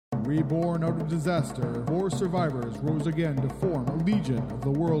Reborn out of disaster, 4 survivors rose again to form a legion of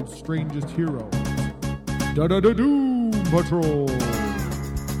the world's strangest heroes. Doom Patrol!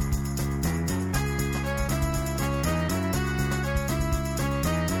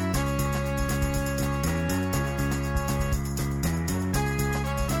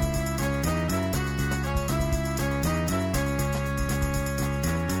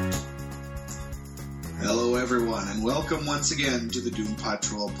 Welcome once again to the Doom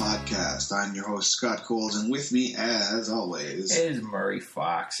Patrol podcast. I'm your host, Scott Coles, and with me, as always, is Murray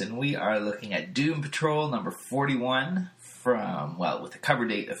Fox, and we are looking at Doom Patrol number 41 from, with the cover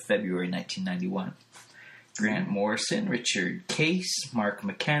date of February 1991. Grant Morrison, Richard Case, Mark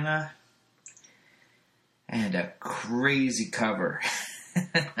McKenna, and a crazy cover.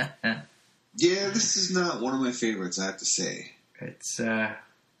 Yeah, this is not one of my favorites, I have to say. It's,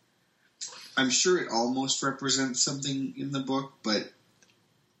 I'm sure it almost represents something in the book, but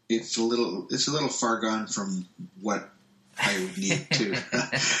it's a little far gone from what I would need to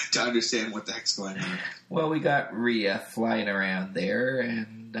to understand what the heck's going on. Well, we got Rhea flying around there,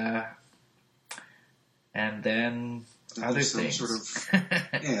 and then other things.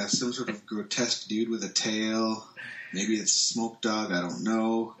 Some sort of grotesque dude with a tail. Maybe it's a smoke dog. I don't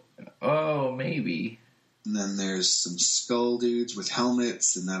know. Oh, maybe. And then there's some skull dudes with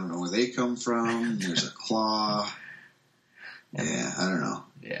helmets, and I don't know where they come from. There's a claw. Yeah, I don't know.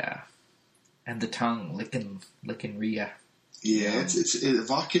 Yeah. And the tongue licking Rhea. Yeah, it's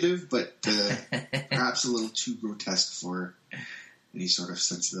evocative, but perhaps a little too grotesque for any sort of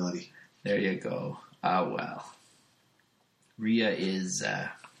sensibility. There you go. Well. Rhea is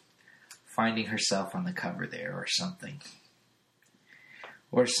finding herself on the cover there, or something.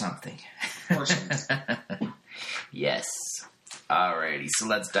 Or something. Yes. Alrighty, so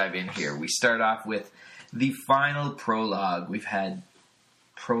let's dive in here. We start off with the final prologue. We've had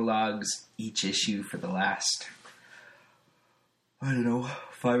prologues each issue for the last, 5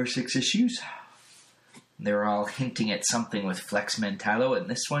 or 6 issues. They're all hinting at something with Flex Mentallo, and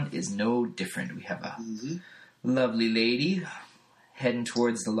this one is no different. We have a lovely lady heading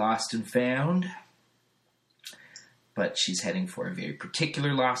towards the Lost and Found. But she's heading for a very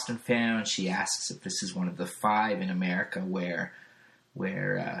particular Lost and Found. She asks if this is one of the 5 in America where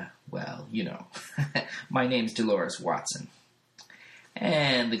my name's Dolores Watson.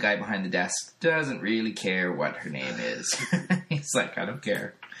 And the guy behind the desk doesn't really care what her name is. He's like, I don't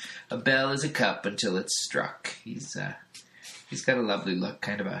care. A bell is a cup until it's struck. He's got a lovely look,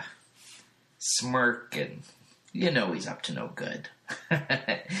 kind of a smirk, and he's up to no good.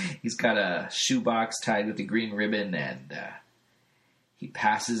 He's got a shoebox tied with a green ribbon, and he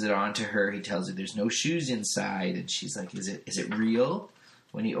passes it on to her. He tells her there's no shoes inside, and she's like, "Is it real?"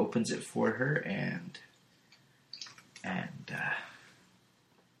 When he opens it for her, and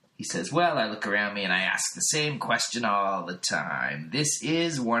he says, "Well, I look around me and I ask the same question all the time. This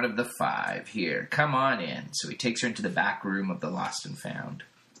is one of the 5. Here, come on in." So he takes her into the back room of the Lost and Found,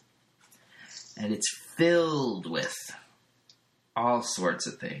 and it's filled with all sorts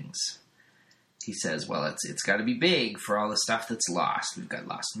of things. He says, well, it's got to be big for all the stuff that's lost. We've got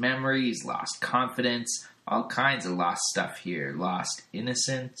lost memories, lost confidence, all kinds of lost stuff here. Lost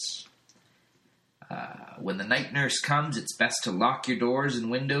innocence. When the night nurse comes, it's best to lock your doors and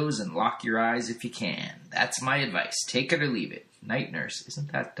windows and lock your eyes if you can. That's my advice. Take it or leave it. Night nurse.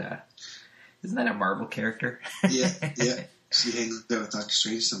 Isn't that a Marvel character? Yeah. She hangs out with Dr.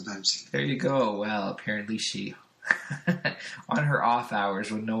 Strange sometimes. There you go. Well, apparently she... on her off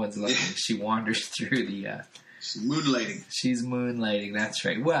hours when no one's looking, she wanders through the... She's moonlighting. She's moonlighting, that's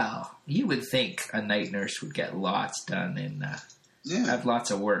right. Well, you would think a night nurse would get lots done and have lots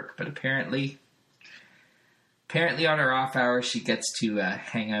of work, but apparently on her off hours she gets to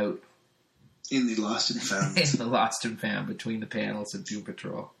hang out in the Lost and Found. In the Lost and Found between the panels of Doom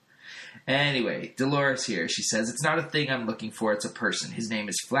Patrol. Anyway, Dolores here. She says, it's not a thing I'm looking for, it's a person. His name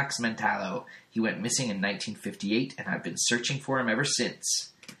is Flex Mentallo. He went missing in 1958, and I've been searching for him ever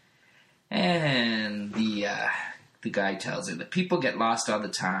since. And the guy tells her that people get lost all the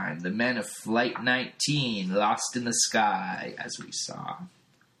time. The men of Flight 19 lost in the sky, as we saw.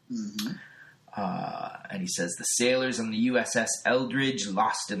 Mm-hmm. And he says, the sailors on the USS Eldridge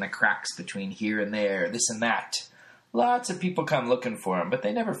lost in the cracks between here and there, this and that. Lots of people come looking for him, but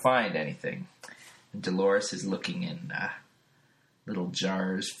they never find anything. And Dolores is looking in little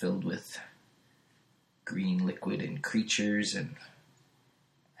jars filled with green liquid and creatures and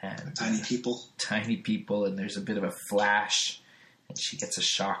tiny people. And there's a bit of a flash, and she gets a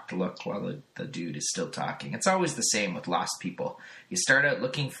shocked look while the dude is still talking. It's always the same with lost people. You start out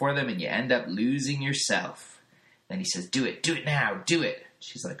looking for them, and you end up losing yourself. Then he says, do it now, do it.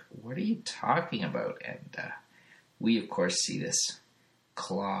 She's like, what are you talking about? And we, of course, see this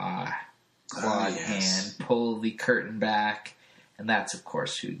clawed hand pull the curtain back. And that's, of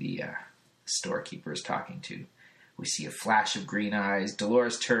course, who the storekeeper is talking to. We see a flash of green eyes.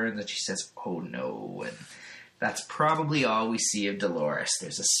 Dolores turns and she says, oh no. And that's probably all we see of Dolores.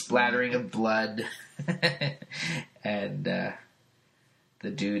 There's a splattering of blood. And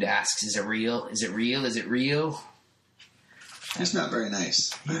the dude asks, is it real? Is it real? Is it real? He's not very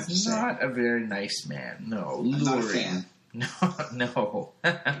nice. He's not a very nice man. No. I'm not a fan. No.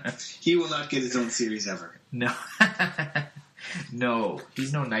 He will not get his own series ever. No. No.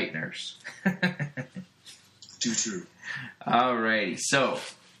 He's no night nurse. Too true. Alrighty. So,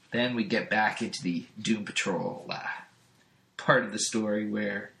 then we get back into the Doom Patrol part of the story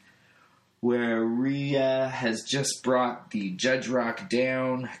where Rhea has just brought the Judge Rock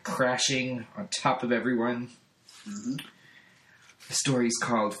down, crashing on top of everyone. Mm-hmm. The story's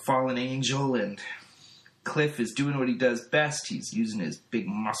called Fallen Angel, and Cliff is doing what he does best. He's using his big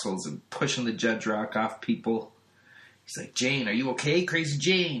muscles and pushing the Judge Rock off people. He's like, Jane, are you okay, Crazy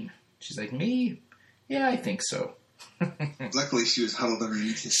Jane? She's like, me? Yeah, I think so. Luckily, she was huddled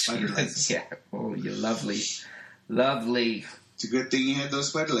underneath his spider legs. Yeah. Oh, you lovely. Lovely. It's a good thing you had those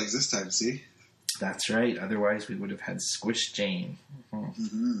spider legs this time, see? That's right. Otherwise, we would have had Squish Jane.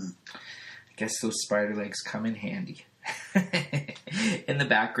 Mm-hmm. I guess those spider legs come in handy. In the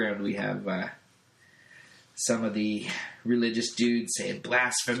background, we have some of the religious dudes saying,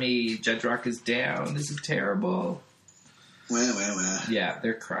 blasphemy, Judge Rock is down, this is terrible. Well. Yeah,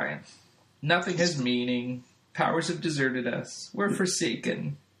 they're crying. Nothing has meaning. Powers have deserted us. We're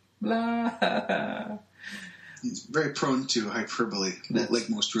forsaken. Blah. He's very prone to hyperbole, like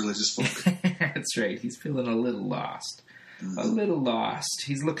most religious folk. That's right. He's feeling a little lost. A little lost.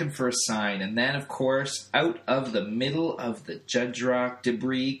 He's looking for a sign. And then, of course, out of the middle of the Judge Rock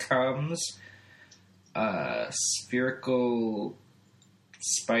debris comes a spherical,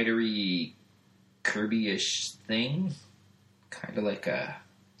 spidery, Kirby-ish thing. Kind of like a...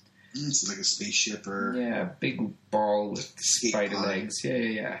 It's like a spaceship or... Yeah, a big ball with spider legs.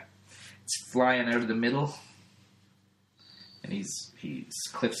 Yeah. It's flying out of the middle. And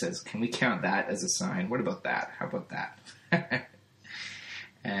Cliff says, can we count that as a sign? What about that? How about that?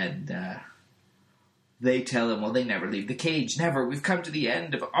 And they tell him, well, they never leave the cage. Never. We've come to the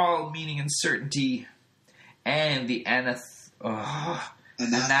end of all meaning and certainty. And the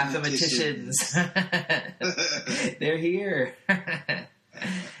anathematicians. They're here.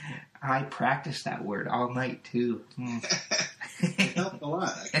 I practiced that word all night, too. It helped a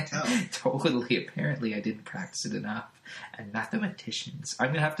lot, I can tell. Totally. Apparently, I didn't practice it enough. Anathematicians. I'm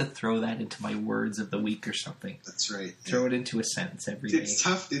going to have to throw that into my words of the week or something. That's right. Throw it into a sentence every day. It's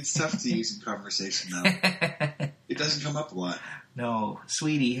tough to use in conversation, though. It doesn't come up a lot. No.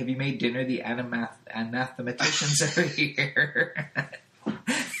 Sweetie, have you made dinner? The anathematicians are here.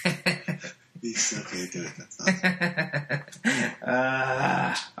 He's okay, do it. That's awesome.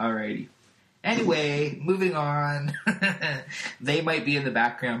 Alrighty. Anyway, moving on. They might be in the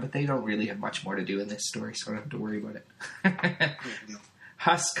background, but they don't really have much more to do in this story, so I don't have to worry about it.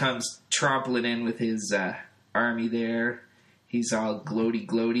 Huss comes trampling in with his army there. He's all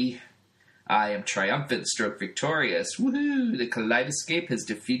gloaty. I am triumphant, stroke victorious. Woohoo! The Kaleidoscape has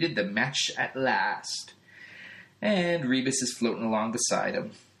defeated the match at last. And Rebus is floating along beside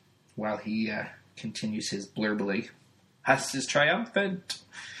him while he continues his blurbly. Huss is triumphant.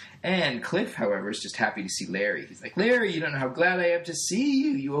 And Cliff, however, is just happy to see Larry. He's like, Larry, you don't know how glad I am to see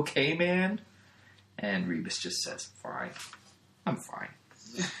you. You okay, man? And Rebus just says, fine. I'm fine.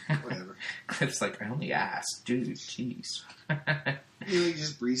 Yeah, whatever. Cliff's like, I only asked. Dude, jeez. He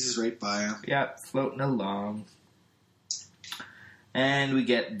just breezes right by him. Yep, floating along. And we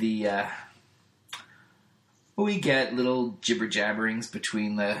get little jibber-jabberings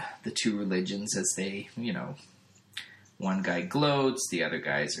between the two religions as they, one guy gloats, the other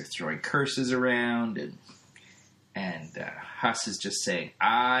guys are throwing curses around, and Huss is just saying,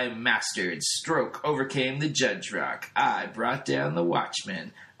 I mastered, stroke overcame the Judge Rock, I brought down the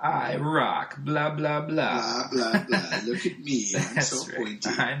Watchman, I rock, blah, blah, blah. Blah, blah, blah, look at me, I'm That's so right. pointy.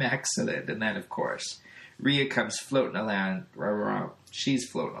 I'm excellent. And then, of course, Rhea comes floating along, she's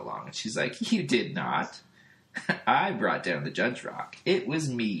floating along, and she's like, you did not. I brought down the Judge Rock. It was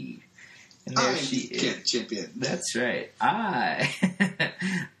me. And there she is. Champion. That's right. I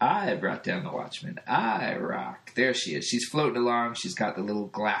brought down the Watchman. I rock. There she is. She's floating along. She's got the little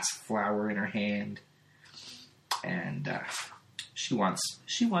glass flower in her hand. And she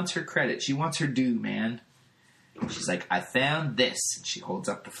wants her credit. She wants her due, man. She's like, I found this. And she holds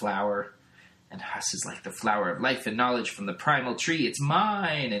up the flower. And Huss is like, the flower of life and knowledge from the primal tree, it's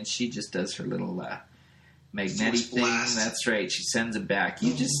mine! And she just does her little magnetic thing. That's right, she sends him back.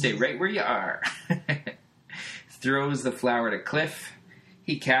 You just stay right where you are. Throws the flower to Cliff.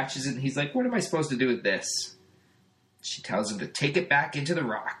 He catches it, and he's like, what am I supposed to do with this? She tells him to take it back into the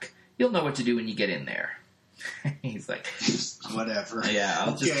rock. You'll know what to do when you get in there. He's like, whatever. Yeah,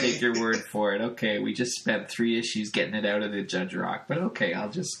 I'll just take your word for it. Okay, we just spent 3 issues getting it out of the Judge Rock, but okay,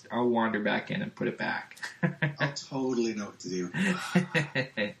 I'll wander back in and put it back. I'll totally know what to do.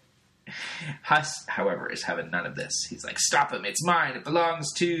 Huss, however, is having none of this. He's like, stop him, it's mine, it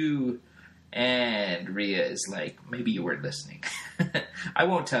belongs to... And Rhea is like, maybe you weren't listening. I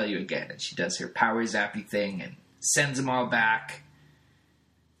won't tell you again. And she does her power zappy thing and sends them all back.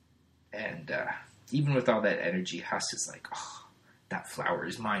 And even with all that energy, Huss is like, oh, that flower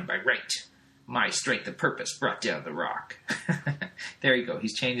is mine by right. My strength and purpose brought down the rock. There you go.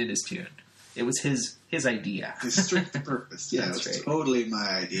 He's changing his tune. It was his idea. His strength and purpose. Yeah, That's it was right. Totally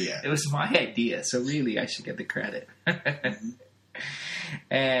my idea. It was my idea, so really I should get the credit. Mm-hmm.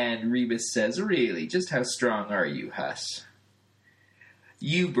 And Rebus says, really, just how strong are you, Huss?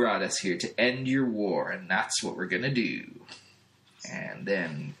 You brought us here to end your war, and that's what we're going to do. And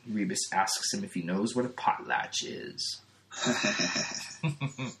then Rebus asks him if he knows what a potlatch is.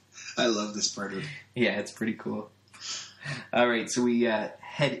 I love this part of it. Yeah, it's pretty cool. All right, so we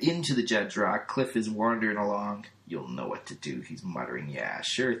head into the Judge Rock. Cliff is wandering along. You'll know what to do. He's muttering, yeah,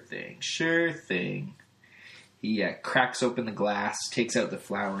 sure thing, sure thing. He cracks open the glass, takes out the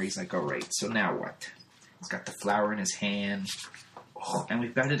flower. He's like, all right, so now what? He's got the flower in his hand. Oh, and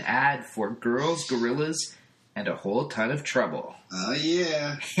we've got an ad for Girls, Gorillas, and a Whole Ton of Trouble. Oh,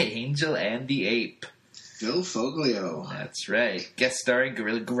 yeah. Angel and the Ape. Phil Foglio. That's right. Guest starring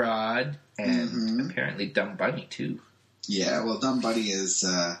Gorilla Grodd and apparently Dumb Bunny, too. Yeah, well, Dumb Bunny is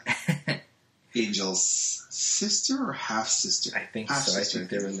Angel's sister or half-sister? I think so. I think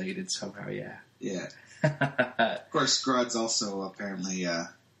they're related somehow, yeah. Yeah. Of course, Grodd's also apparently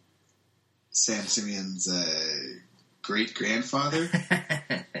Sam Simeon's great-grandfather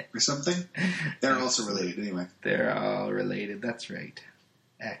or something. They're also related anyway. They're all related. That's right.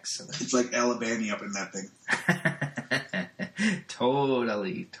 Excellent. It's like Alabama up in that thing.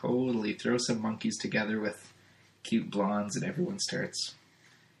 Totally. Throw some monkeys together with cute blondes and everyone starts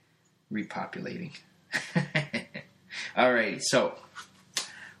repopulating. Alrighty, so...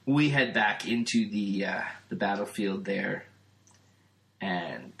 we head back into the battlefield there,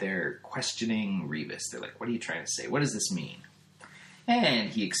 and they're questioning Rebus. They're like, what are you trying to say? What does this mean? And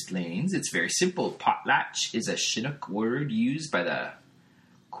he explains, it's very simple. Potlatch is a Chinook word used by the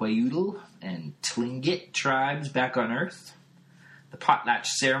Quiutal and Tlingit tribes back on Earth. The potlatch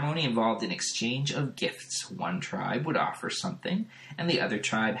ceremony involved an exchange of gifts. One tribe would offer something, and the other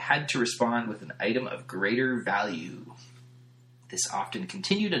tribe had to respond with an item of greater value. This often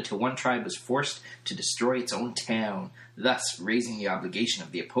continued until one tribe was forced to destroy its own town, thus raising the obligation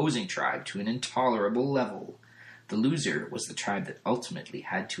of the opposing tribe to an intolerable level. The loser was the tribe that ultimately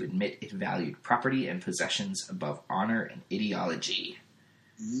had to admit it valued property and possessions above honor and ideology.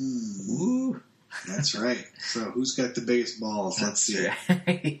 Ooh. That's right. So who's got the biggest balls? Let's see.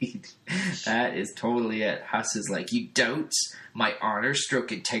 Right. That is totally it. Huss is like, you doubts my honor,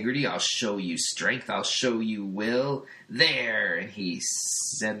 stroke integrity, I'll show you strength, I'll show you will. There! And he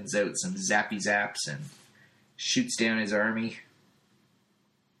sends out some zappy zaps and shoots down his army.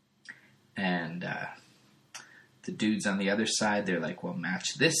 And the dudes on the other side, they're like, well,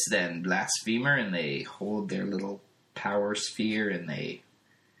 match this then, blasphemer. And they hold their little power sphere and they...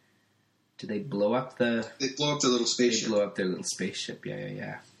 do they blow up the... They blow up their little spaceship. They blow up their little spaceship,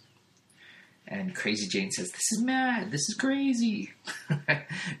 yeah. And Crazy Jane says, this is mad, this is crazy.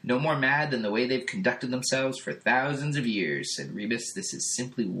 No more mad than the way they've conducted themselves for thousands of years, said Rebus. This is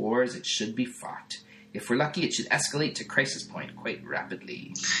simply war as it should be fought. If we're lucky, it should escalate to crisis point quite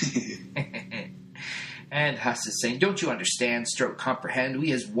rapidly. And Huss is saying, don't you understand, stroke comprehend?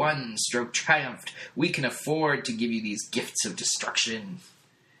 We has won, stroke triumphed. We can afford to give you these gifts of destruction.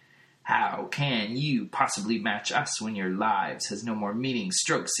 How can you possibly match us when your lives has no more meaning,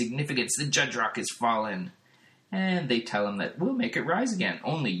 stroke, significance? The Judge Rock is fallen. And they tell him that we'll make it rise again.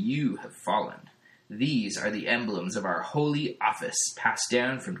 Only you have fallen. These are the emblems of our holy office, passed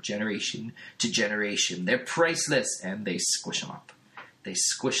down from generation to generation. They're priceless, and they squish them up. They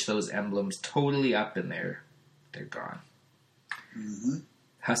squish those emblems totally up, and they're gone. Mm-hmm.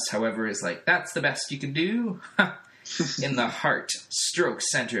 Huss, however, is like, that's the best you can do? In the heart, stroke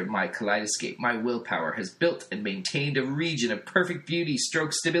center of my kaleidoscope, my willpower has built and maintained a region of perfect beauty,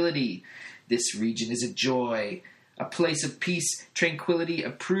 stroke stability. This region is a joy, A place of peace, tranquility,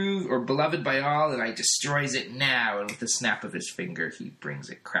 approved or beloved by all, and I destroys it now. And with a snap of his finger, he brings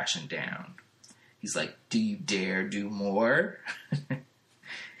it crashing down. He's like, do you dare do more?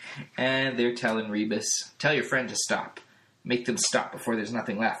 And they're telling Rebus, tell your friend to stop. Make them stop before there's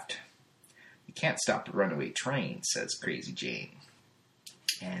nothing left. You can't stop a runaway train, says Crazy Jane.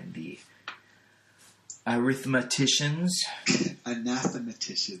 And the arithmeticians.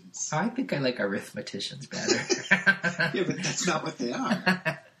 Anathematicians. I think I like arithmeticians better. Yeah, but that's not what they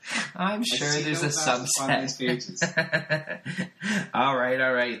are. I'm sure there's a subset. All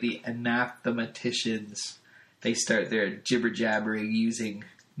right. The anathematicians. They start their jibber-jabbering using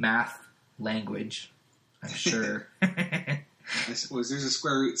math language. I'm sure. I suppose there's a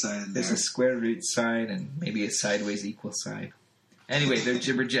square root sign there. There's a square root sign and maybe a sideways equal sign. Anyway, they're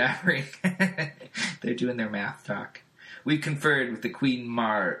jibber-jabbering. They're doing their math talk. We've conferred with the Queen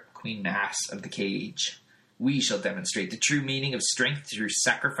Mass of the cage. We shall demonstrate the true meaning of strength through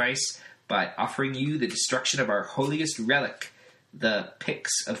sacrifice by offering you the destruction of our holiest relic, the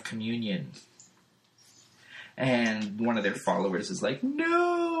Pyx of Communion. And one of their followers is like,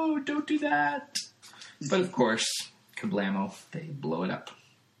 no, don't do that. But of course, kablamo, they blow it up.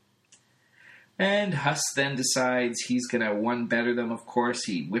 And Huss then decides he's going to one-better them, of course.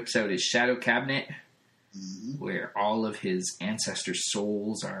 He whips out his shadow cabinet, where all of his ancestors'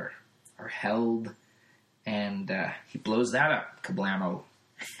 souls are held. And he blows that up, kablamo.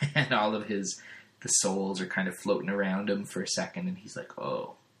 And all of the souls are kind of floating around him for a second. And he's like,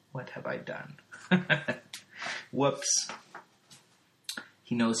 oh, what have I done? Whoops.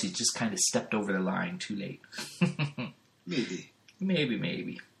 He knows he's just kind of stepped over the line too late.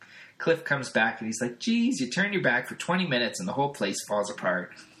 Maybe. Cliff comes back and he's like, geez, you turn your back for 20 minutes and the whole place falls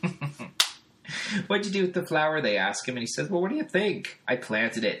apart. What'd you do with the flower, they ask him. And he says, well, what do you think? I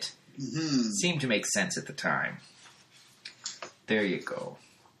planted it. Seemed to make sense at the time. There you go.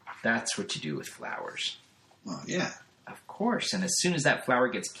 That's what you do with flowers. Well, yeah. Of course. And as soon as that flower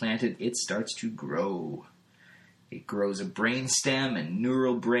gets planted, it starts to grow. It grows a brainstem and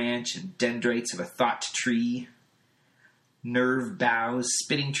neural branch and dendrites of a thought tree. Nerve boughs,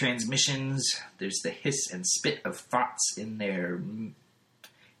 spitting transmissions. There's the hiss and spit of thoughts in their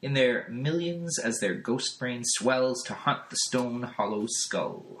millions as their ghost brain swells to haunt the stone hollow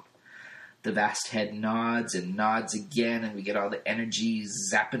skull. The vast head nods and nods again, and we get all the energy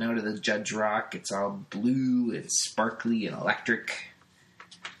zapping out of the judge rock. It's all blue and sparkly and electric.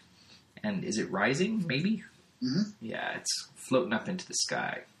 And is it rising, maybe? Mm-hmm. Yeah, it's floating up into the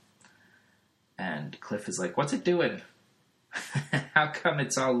sky. And Cliff is like, what's it doing? How come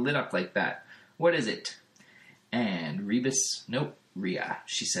it's all lit up like that? What is it? And Rhea.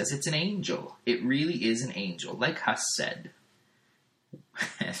 She says it's an angel. It really is an angel, like Huss said.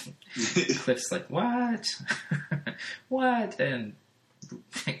 And Cliff's like, what? What? And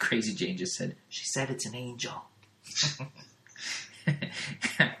Crazy Jane just said, she said it's an angel.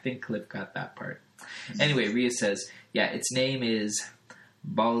 I think Cliff got that part. Anyway, Rhea says, yeah, its name is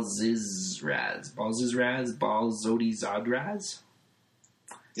Balzizraz. Balzodizadraz?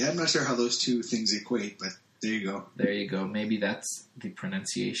 Yeah, I'm not sure how those two things equate, but there you go. There you go. Maybe that's the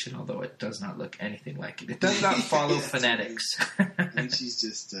pronunciation, although it does not look anything like it. It does not follow phonetics. I think she's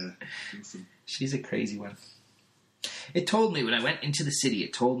just goofy. She's a crazy one. It told me when I went into the city,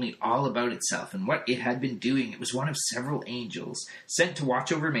 it told me all about itself and what it had been doing. It was one of several angels sent to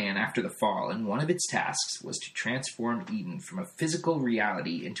watch over man after the fall, and one of its tasks was to transform Eden from a physical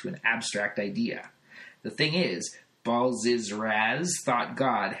reality into an abstract idea. The thing is, Balzizraz thought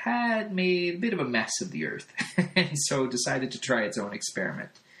God had made a bit of a mess of the earth, and so decided to try its own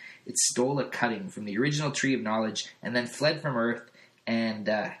experiment. It stole a cutting from the original tree of knowledge and then fled from earth, and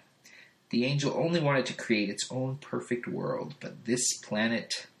the angel only wanted to create its own perfect world, but this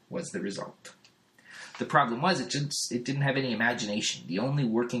planet was the result. The problem was it didn't have any imagination. The only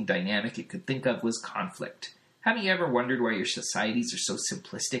working dynamic it could think of was conflict. Haven't you ever wondered why your societies are so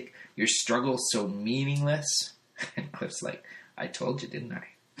simplistic, your struggles so meaningless? And Cliff's like, I told you, didn't I?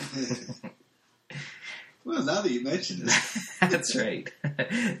 Well, now that you mention it. That's right.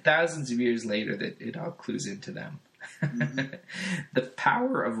 Thousands of years later, that it all clues into them. Mm-hmm. The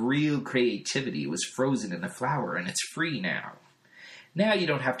power of real creativity was frozen in the flower, and it's free now. Now you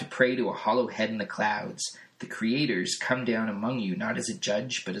don't have to pray to a hollow head in the clouds. The creators come down among you, not as a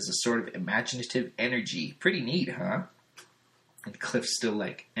judge, but as a sort of imaginative energy. Pretty neat, huh? And Cliff's still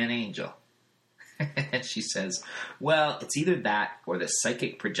like, an angel. And she says, well, it's either that or the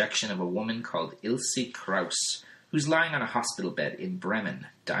psychic projection of a woman called Ilse Kraus, who's lying on a hospital bed in Bremen,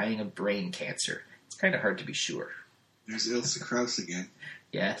 dying of brain cancer. It's kind of hard to be sure. There's Ilse Kraus again.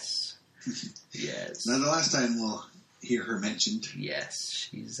 Yes. Yes. Now, the last time hear her mentioned. Yes,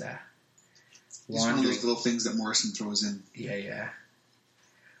 she's It's one of those little things that Morrison throws in. Yeah.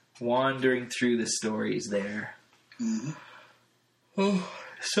 Wandering through the stories there. Mm-hmm. Oh,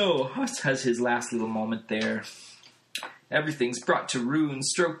 so Huss has his last little moment there. Everything's brought to ruin,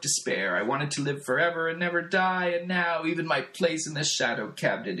 stroke despair. I wanted to live forever and never die, and now even my place in the shadow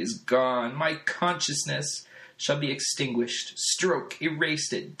cabinet is gone. My consciousness shall be extinguished. Stroke,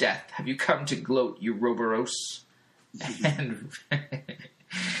 erased at death. Have you come to gloat, you Ouroboros? And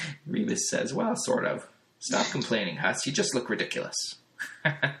Rebus says, well, sort of. Stop complaining, Huss. You just look ridiculous.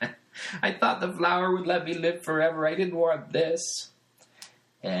 I thought the flower would let me live forever. I didn't want this.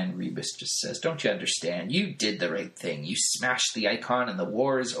 And Rebus just says, don't you understand? You did the right thing. You smashed the icon and the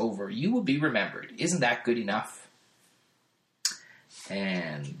war is over. You will be remembered. Isn't that good enough?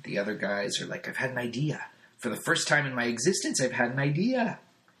 And the other guys are like, I've had an idea. For the first time in my existence, I've had an idea.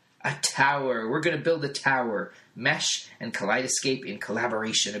 A tower. We're going to build a tower. Mesh and Kaleidoscape in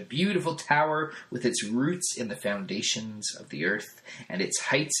collaboration. A beautiful tower with its roots in the foundations of the earth and its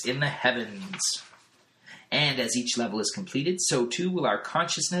heights in the heavens. And as each level is completed, so too will our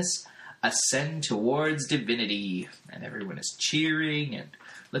consciousness ascend towards divinity. And everyone is cheering, and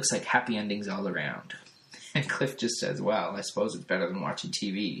looks like happy endings all around. And Cliff just says, well, I suppose it's better than watching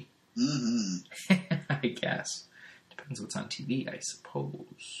TV. Mm-hmm. I guess. Depends what's on TV, I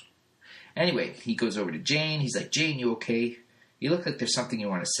suppose. Anyway, he goes over to Jane. He's like, Jane, you okay? You look like there's something you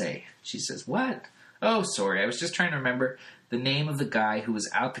want to say. She says, what? Oh, sorry, I was just trying to remember the name of the guy who was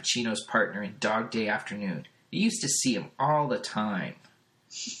Al Pacino's partner in Dog Day Afternoon. You used to see him all the time.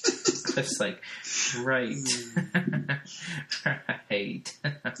 Cliff's like, right. Right.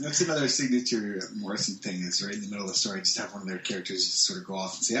 That's another signature Morrison thing, is right in the middle of the story, just have one of their characters just sort of go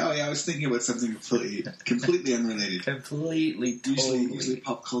off and say, oh yeah, I was thinking about something completely unrelated. Totally. Usually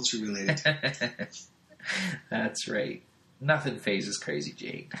pop culture related. That's right. Nothing phases Crazy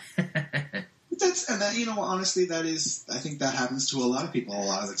Jane. Honestly, I think that happens to a lot of people a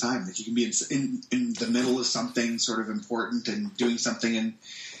lot of the time. That you can be in the middle of something sort of important and doing something, and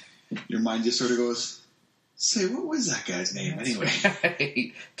your mind just sort of goes, say, what was that guy's name anyway?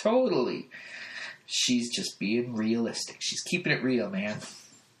 Right. Totally. She's just being realistic. She's keeping it real, man.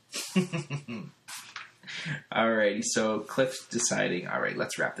 Alrighty, so Cliff's deciding, alright,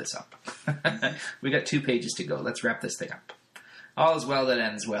 let's wrap this up. We got 2 pages to go. Let's wrap this thing up. All is well that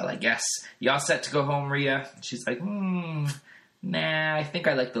ends well, I guess. You all set to go home, Rhea? She's like, nah, I think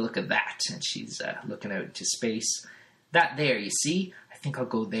I like the look of that. And she's looking out into space. That there, you see? I think I'll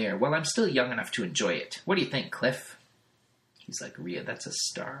go there. Well, I'm still young enough to enjoy it. What do you think, Cliff? He's like, Rhea, that's a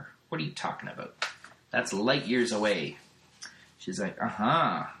star. What are you talking about? That's light years away. She's like,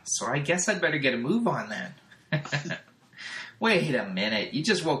 so I guess I'd better get a move on then. Wait a minute. You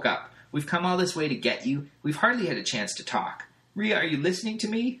just woke up. We've come all this way to get you. We've hardly had a chance to talk. Rhea, are you listening to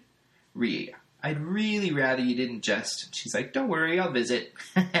me? Rhea, I'd really rather you didn't just... She's like, don't worry, I'll visit.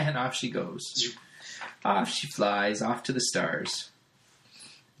 And off she goes. Off she flies, off to the stars.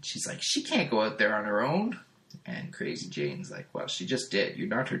 She's like, she can't go out there on her own. And Crazy Jane's like, well, she just did. You're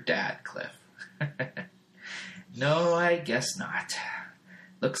not her dad, Cliff. No, I guess not.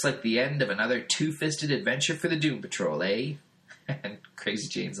 Looks like the end of another two-fisted adventure for the Doom Patrol, eh? And Crazy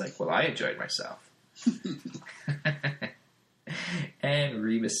Jane's like, well, I enjoyed myself. And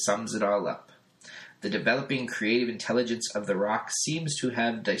Rebus sums it all up. The developing creative intelligence of the rock seems to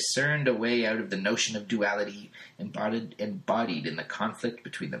have discerned a way out of the notion of duality embodied in the conflict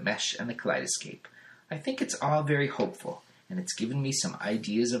between the mesh and the kaleidoscape. I think it's all very hopeful, and it's given me some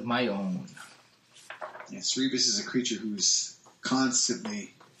ideas of my own. Yes, Rebus is a creature who's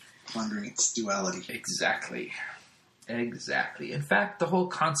constantly pondering its duality. Exactly. In fact, the whole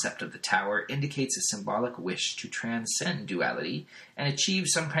concept of the tower indicates a symbolic wish to transcend duality and achieve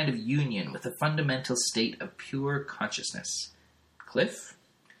some kind of union with a fundamental state of pure consciousness. Cliff?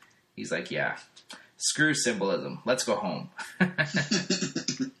 He's like, yeah, screw symbolism. Let's go home.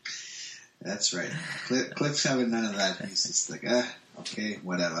 That's right. Cliff's having none of that. He's just like, okay,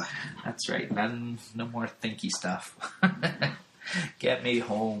 whatever. That's right. No more thinky stuff. Get me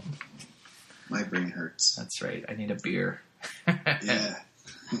home. My brain hurts. That's right. I need a beer. Yeah.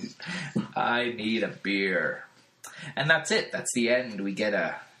 I need a beer. And that's it. That's the end. We get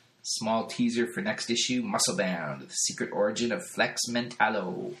a small teaser for next issue, Musclebound, The Secret Origin of Flex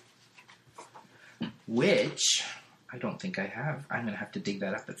Mentalo. Which I don't think I have. I'm going to have to dig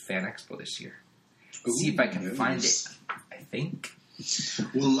that up at Fan Expo this year. See if I can find it. I think.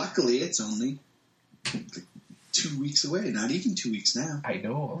 Well, luckily it's only 2 weeks away. Not even 2 weeks now. I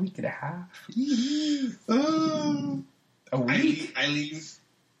know, a week and a half. Oh. A week? I leave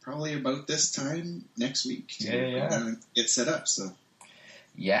probably about this time next week. Yeah. Get set up, so.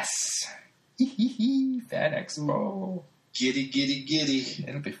 Yes. Fan Expo. Giddy, giddy, giddy.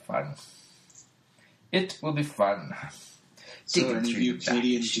 It'll be fun. It will be fun. So any of you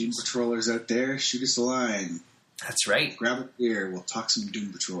Canadian Doom Patrollers out there, shoot us a line. That's right. Grab a beer. We'll talk some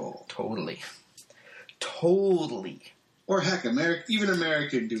Doom Patrol. Totally. Or heck, even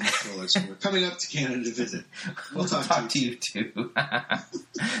American Doom Patrollers who are coming up to Canada to visit. We'll talk to you too.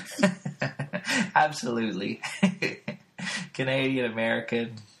 Absolutely. Canadian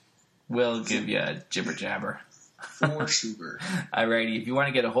American will give you a jibber jabber. For sure. Alrighty, if you want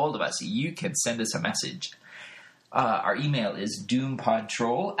to get a hold of us, you can send us a message. Our email is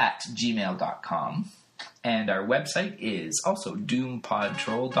doompodtrol@gmail.com. And our website is also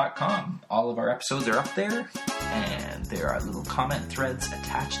doompodtrol.com. All of our episodes are up there, and there are little comment threads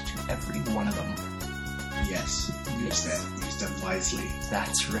attached to every one of them. Yes, use them wisely.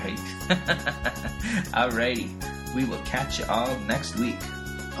 That's right. Alrighty, we will catch you all next week.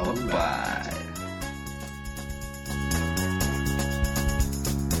 All right. Bye.